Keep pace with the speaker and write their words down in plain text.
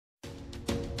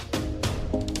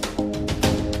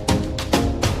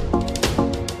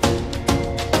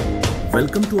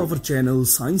Welcome to our channel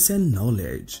Science and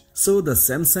Knowledge. So the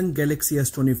Samsung Galaxy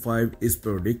S25 is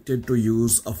predicted to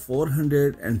use a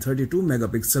 432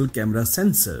 megapixel camera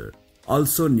sensor.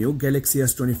 Also, new Galaxy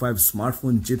S25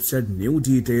 smartphone chipset new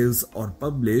details are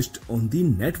published on the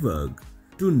network.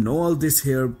 To know all this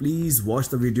here, please watch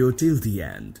the video till the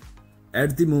end.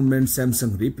 At the moment,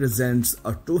 Samsung represents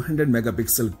a 200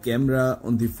 megapixel camera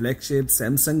on the flagship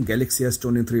Samsung Galaxy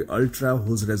S23 Ultra,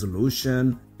 whose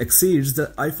resolution exceeds the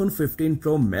iPhone 15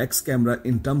 Pro Max camera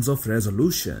in terms of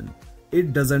resolution.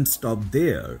 It doesn't stop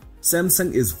there.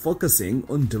 Samsung is focusing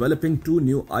on developing two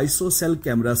new ISOCELL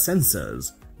camera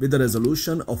sensors with a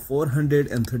resolution of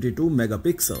 432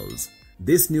 megapixels.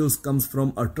 This news comes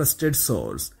from a trusted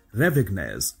source,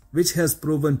 Exynos, which has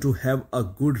proven to have a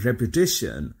good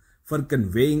reputation for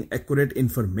conveying accurate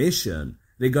information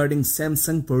regarding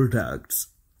Samsung products.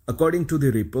 According to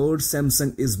the report,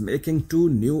 Samsung is making two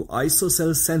new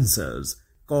ISOCELL sensors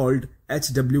called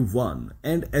HW1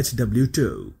 and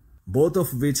HW2, both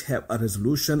of which have a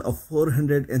resolution of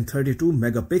 432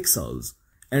 megapixels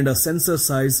and a sensor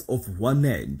size of 1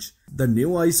 inch. The new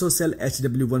ISOCELL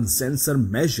HW1 sensor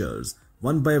measures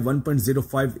 1 by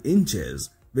 1.05 inches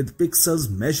with pixels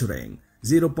measuring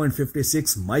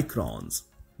 0.56 microns.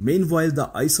 Meanwhile,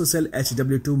 the ISOCELL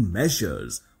HW2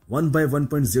 measures 1 by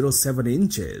 1.07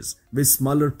 inches with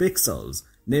smaller pixels,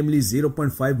 namely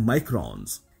 0.5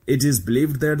 microns. It is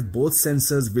believed that both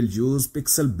sensors will use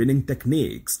pixel binning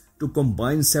techniques to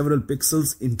combine several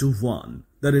pixels into one,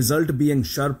 the result being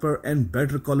sharper and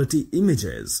better quality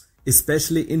images,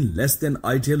 especially in less than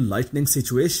ideal lighting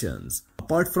situations.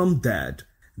 Apart from that,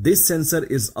 this sensor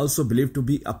is also believed to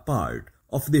be a part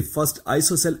of the first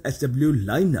ISOCELL HW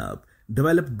lineup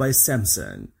developed by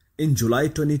Samsung. In July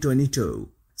 2022,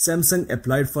 Samsung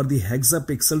applied for the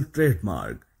hexapixel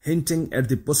trademark, hinting at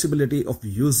the possibility of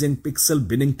using pixel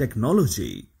binning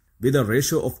technology with a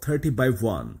ratio of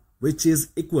 30:1, which is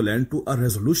equivalent to a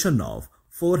resolution of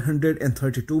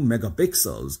 432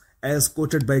 megapixels as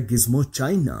quoted by Gizmo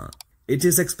China. It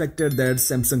is expected that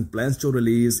Samsung plans to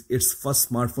release its first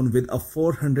smartphone with a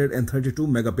 432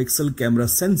 megapixel camera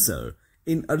sensor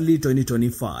in early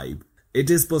 2025. It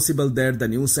is possible that the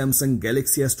new Samsung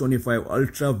Galaxy S25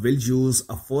 Ultra will use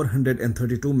a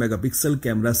 432 megapixel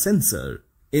camera sensor.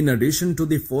 In addition to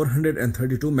the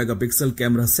 432 megapixel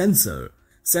camera sensor,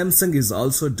 Samsung is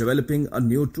also developing a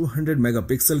new 200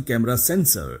 megapixel camera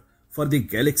sensor for the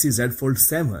Galaxy Z Fold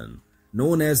 7,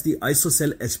 known as the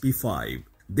ISOCELL HP5.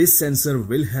 This sensor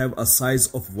will have a size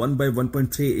of 1 by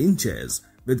 1.3 inches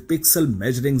with pixel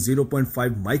measuring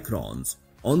 0.5 microns.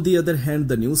 On the other hand,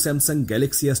 the new Samsung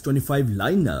Galaxy S25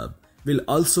 lineup will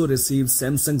also receive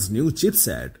Samsung's new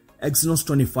chipset, Exynos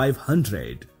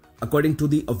 2500. According to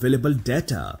the available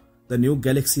data, the new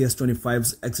Galaxy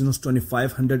S25's Exynos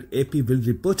 2500 AP will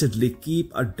reportedly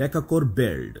keep a deca-core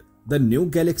build. The new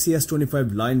Galaxy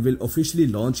S25 line will officially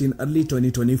launch in early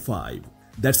 2025.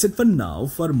 That's it for now.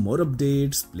 For more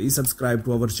updates, please subscribe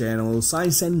to our channel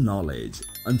Science and Knowledge.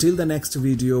 Until the next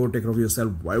video, take care of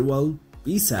yourself very well.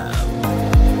 Peace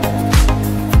out.